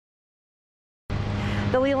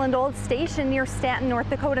The Leland Olds Station near Stanton, North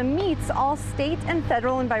Dakota meets all state and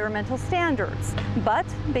federal environmental standards. But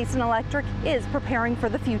Basin Electric is preparing for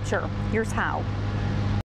the future. Here's how.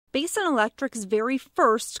 Basin Electric's very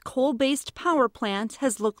first coal-based power plant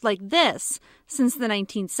has looked like this since the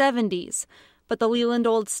 1970s. But the Leland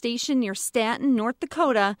Olds Station near Stanton, North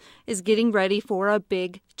Dakota is getting ready for a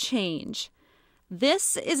big change.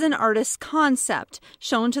 This is an artist's concept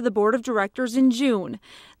shown to the board of directors in June.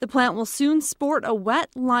 The plant will soon sport a wet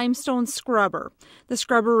limestone scrubber. The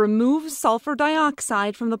scrubber removes sulfur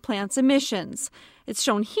dioxide from the plant's emissions. It's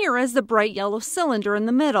shown here as the bright yellow cylinder in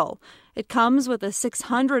the middle. It comes with a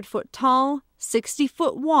 600-foot tall,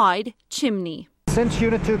 60-foot wide chimney. Since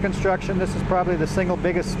Unit 2 construction, this is probably the single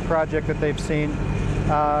biggest project that they've seen.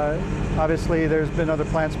 Obviously, there's been other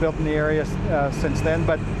plants built in the area since then,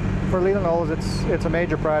 but for Leland Olds, it's a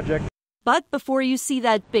major project. But before you see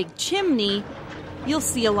that big chimney, you'll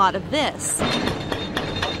see a lot of this.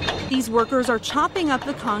 These workers are chopping up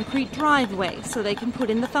the concrete driveway so they can put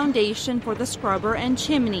in the foundation for the scrubber and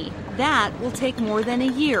chimney. That will take more than a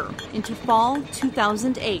year, into fall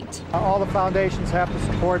 2008. All the foundations have to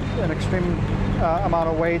support an extreme amount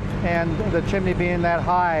of weight, and the chimney being that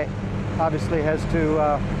high obviously has to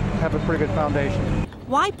have a pretty good foundation.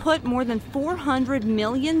 Why put more than $400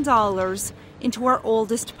 million into our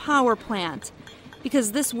oldest power plant?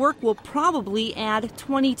 Because this work will probably add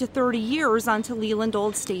 20 to 30 years onto Leland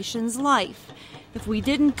Olds Station's life. If we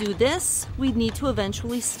didn't do this, we'd need to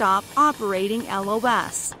eventually stop operating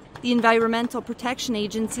LOS. The Environmental Protection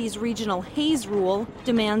Agency's regional Haze rule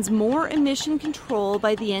demands more emission control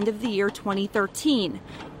by the end of the year 2013.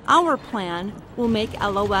 Our plan will make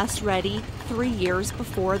LOS ready 3 years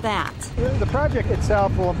before that. The project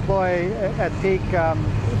itself will employ at peak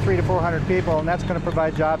 300 to 400 people, and that's going to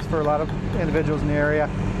provide jobs for a lot of individuals in the area.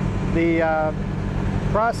 The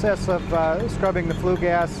process of scrubbing the flue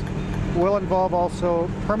gas will involve also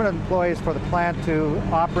permanent employees for the plant to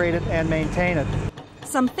operate it and maintain it.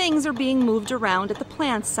 Some things are being moved around at the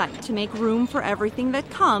plant site to make room for everything that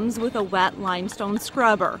comes with a wet limestone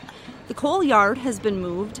scrubber. The coal yard has been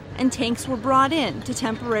moved, and tanks were brought in to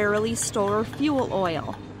temporarily store fuel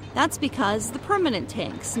oil. That's because the permanent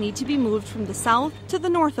tanks need to be moved from the south to the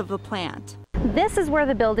north of the plant. This is where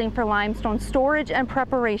the building for limestone storage and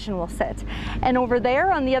preparation will sit. And over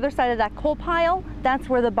there on the other side of that coal pile, that's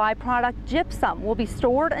where the byproduct gypsum will be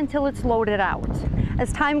stored until it's loaded out.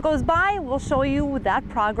 As time goes by, we'll show you that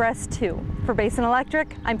progress too. For Basin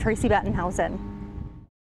Electric, I'm Tracy Bettenhausen.